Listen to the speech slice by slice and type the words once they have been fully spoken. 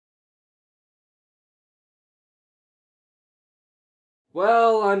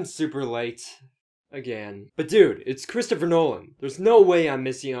Well, I'm super late. Again. But dude, it's Christopher Nolan. There's no way I'm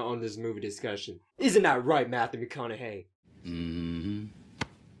missing out on this movie discussion. Isn't that right, Matthew McConaughey? Mm-hmm.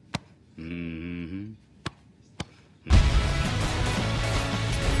 Mm-hmm.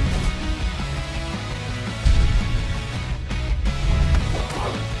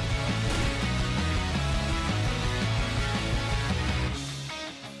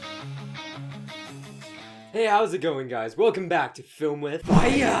 Hey, how's it going, guys? Welcome back to Film with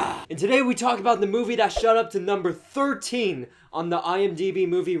Fire! And today we talk about the movie that shot up to number 13 on the IMDb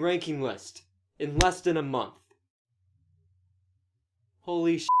movie ranking list in less than a month.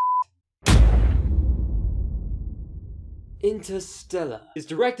 Holy shit. Interstellar is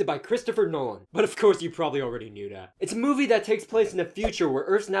directed by Christopher Nolan, but of course you probably already knew that. It's a movie that takes place in a future where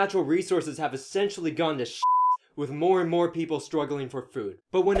Earth's natural resources have essentially gone to shit, with more and more people struggling for food.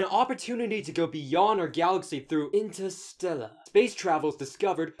 But when an opportunity to go beyond our galaxy through interstellar space travel is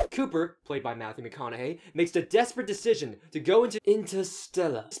discovered, Cooper, played by Matthew McConaughey, makes the desperate decision to go into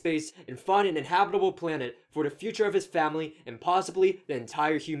interstellar space and find an inhabitable planet for the future of his family and possibly the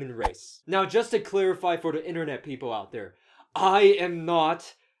entire human race. Now, just to clarify for the internet people out there, I am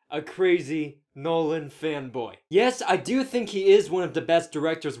not a crazy Nolan fanboy. Yes, I do think he is one of the best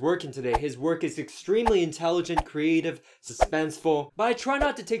directors working today. His work is extremely intelligent, creative, suspenseful, but I try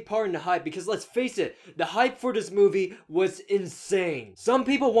not to take part in the hype because let's face it, the hype for this movie was insane. Some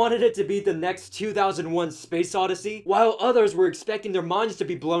people wanted it to be the next 2001 Space Odyssey, while others were expecting their minds to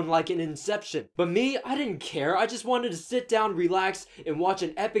be blown like an Inception. But me, I didn't care. I just wanted to sit down, relax, and watch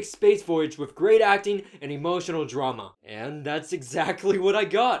an epic space voyage with great acting and emotional drama. And that's exactly what I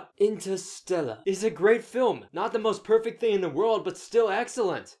got. Interstellar is a great film. Not the most perfect thing in the world, but still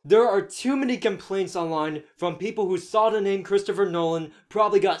excellent. There are too many complaints online from people who saw the name Christopher Nolan,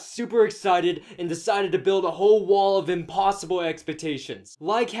 probably got super excited, and decided to build a whole wall of impossible expectations.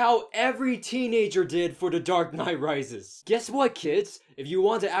 Like how every teenager did for The Dark Knight Rises. Guess what, kids? If you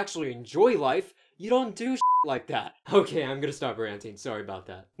want to actually enjoy life, you don't do like that. Okay, I'm gonna stop ranting, sorry about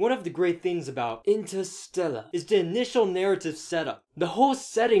that. One of the great things about Interstellar is the initial narrative setup. The whole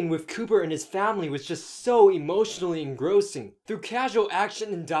setting with Cooper and his family was just so emotionally engrossing. Through casual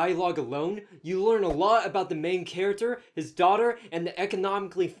action and dialogue alone, you learn a lot about the main character, his daughter, and the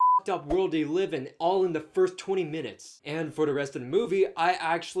economically f***ed up world they live in, all in the first 20 minutes. And for the rest of the movie, I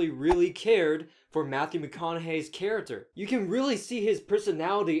actually really cared for Matthew McConaughey's character. You can really see his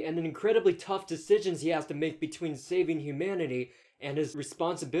personality and the incredibly tough decisions he has to make between saving humanity and his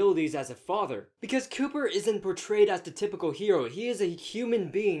responsibilities as a father. Because Cooper isn't portrayed as the typical hero, he is a human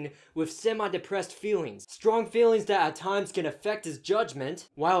being with semi-depressed feelings. Strong feelings that at times can affect his judgment,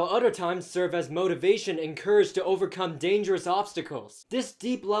 while other times serve as motivation and courage to overcome dangerous obstacles. This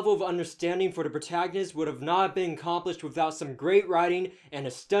deep level of understanding for the protagonist would have not been accomplished without some great writing and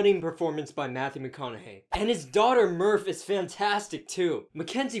a stunning performance by Matthew McConaughey. And his daughter Murph is fantastic too.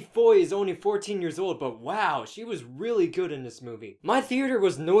 Mackenzie Foy is only 14 years old, but wow, she was really good in this movie. My theater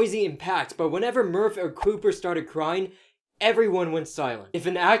was noisy and packed, but whenever Murph or Cooper started crying, everyone went silent. If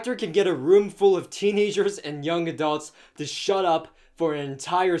an actor can get a room full of teenagers and young adults to shut up for an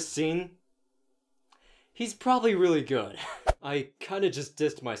entire scene, he's probably really good. I kinda just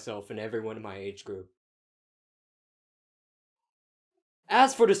dissed myself and everyone in my age group.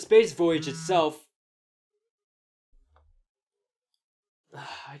 As for the space voyage itself,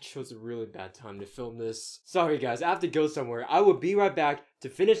 I chose a really bad time to film this. Sorry guys, I have to go somewhere. I will be right back to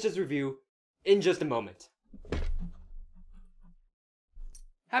finish this review in just a moment.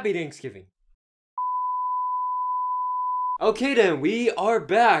 Happy Thanksgiving. Okay then, we are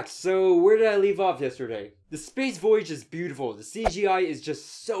back. So where did I leave off yesterday? The space voyage is beautiful. The CGI is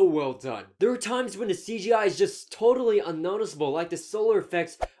just so well done. There are times when the CGI is just totally unnoticeable, like the solar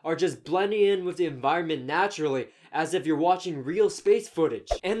effects are just blending in with the environment naturally, as if you're watching real space footage.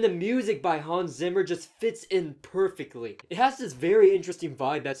 And the music by Hans Zimmer just fits in perfectly. It has this very interesting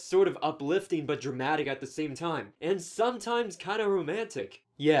vibe that's sort of uplifting but dramatic at the same time. And sometimes kind of romantic.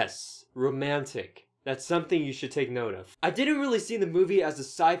 Yes, romantic. That's something you should take note of. I didn't really see the movie as a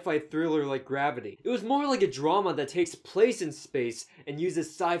sci-fi thriller like Gravity. It was more like a drama that takes place in space and uses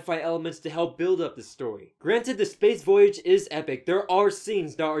sci-fi elements to help build up the story. Granted, the space voyage is epic. There are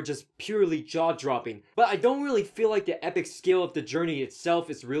scenes that are just purely jaw-dropping, but I don't really feel like the epic scale of the journey itself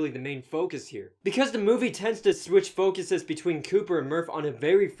is really the main focus here. Because the movie tends to switch focuses between Cooper and Murph on a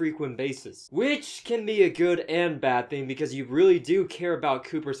very frequent basis, which can be a good and bad thing because you really do care about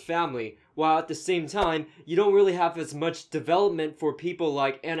Cooper's family, while at the same time, you don't really have as much development for people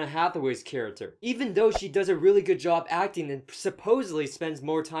like Anna Hathaway's character, even though she does a really good job acting and supposedly spends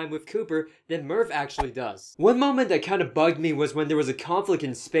more time with Cooper than Murph actually does. One moment that kind of bugged me was when there was a conflict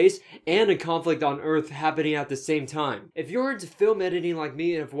in space and a conflict on Earth happening at the same time. If you're into film editing like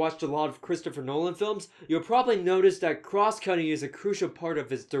me and have watched a lot of Christopher Nolan films, you'll probably notice that cross-cutting is a crucial part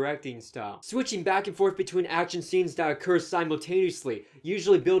of his directing style. Switching back and forth between action scenes that occur simultaneously,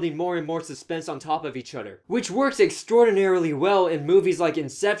 usually building more and more suspense on top of each other, which works extraordinarily well in movies like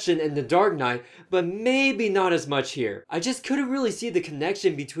Inception and The Dark Knight, but maybe not as much here. I just couldn't really see the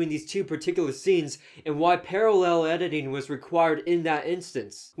connection between these two particular scenes and why parallel editing was required in that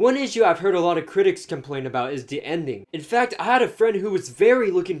instance. One issue I've heard a lot of critics complain about is the ending. In fact, I had a friend who was very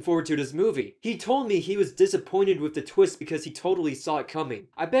looking forward to this movie. He told me he was disappointed with the twist because he totally saw it coming.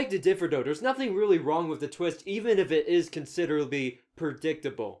 I beg to differ though, there's nothing really wrong with the twist even if it is considerably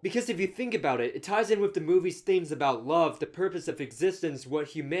predictable. Because if you think about it, it ties in with the movie's themes about love, the purpose of existence, what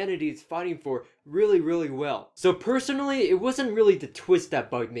humanity is fighting for really well. So personally, it wasn't really the twist that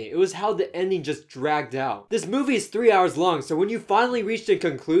bugged me, it was how the ending just dragged out. This movie is 3 hours long, so when you finally reach the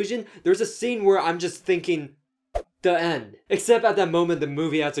conclusion, there's a scene where I'm just thinking, the end. Except at that moment the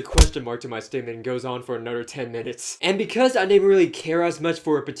movie adds a question mark to my statement and goes on for another 10 minutes. And because I didn't really care as much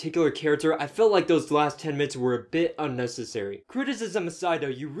for a particular character, I felt like those last 10 minutes were a bit unnecessary. Criticism aside though,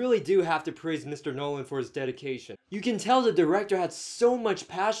 you really do have to praise Mr. Nolan for his dedication. You can tell the director had so much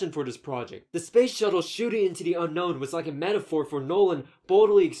passion for this project. The space shuttle shooting into the unknown was like a metaphor for Nolan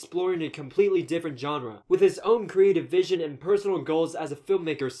boldly exploring a completely different genre, with his own creative vision and personal goals as a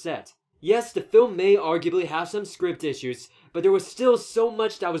filmmaker set. Yes, the film may arguably have some script issues, but there was still so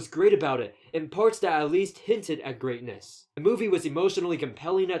much that was great about it, and parts that at least hinted at greatness. The movie was emotionally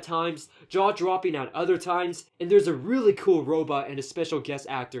compelling at times, jaw-dropping at other times, and there's a really cool robot and a special guest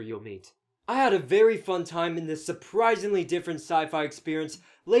actor you'll meet. I had a very fun time in this surprisingly different sci-fi experience.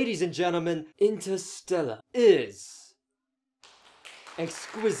 Ladies and gentlemen, Interstellar is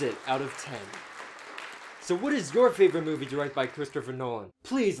exquisite out of 10. So what is your favorite movie directed by Christopher Nolan?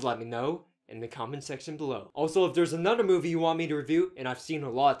 Please let me know in the comment section below. Also, if there's another movie you want me to review, and I've seen a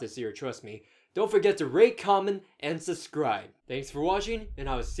lot this year, trust me, don't forget to rate, comment, and subscribe. Thanks for watching, and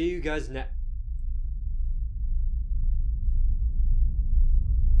I will see you guys next.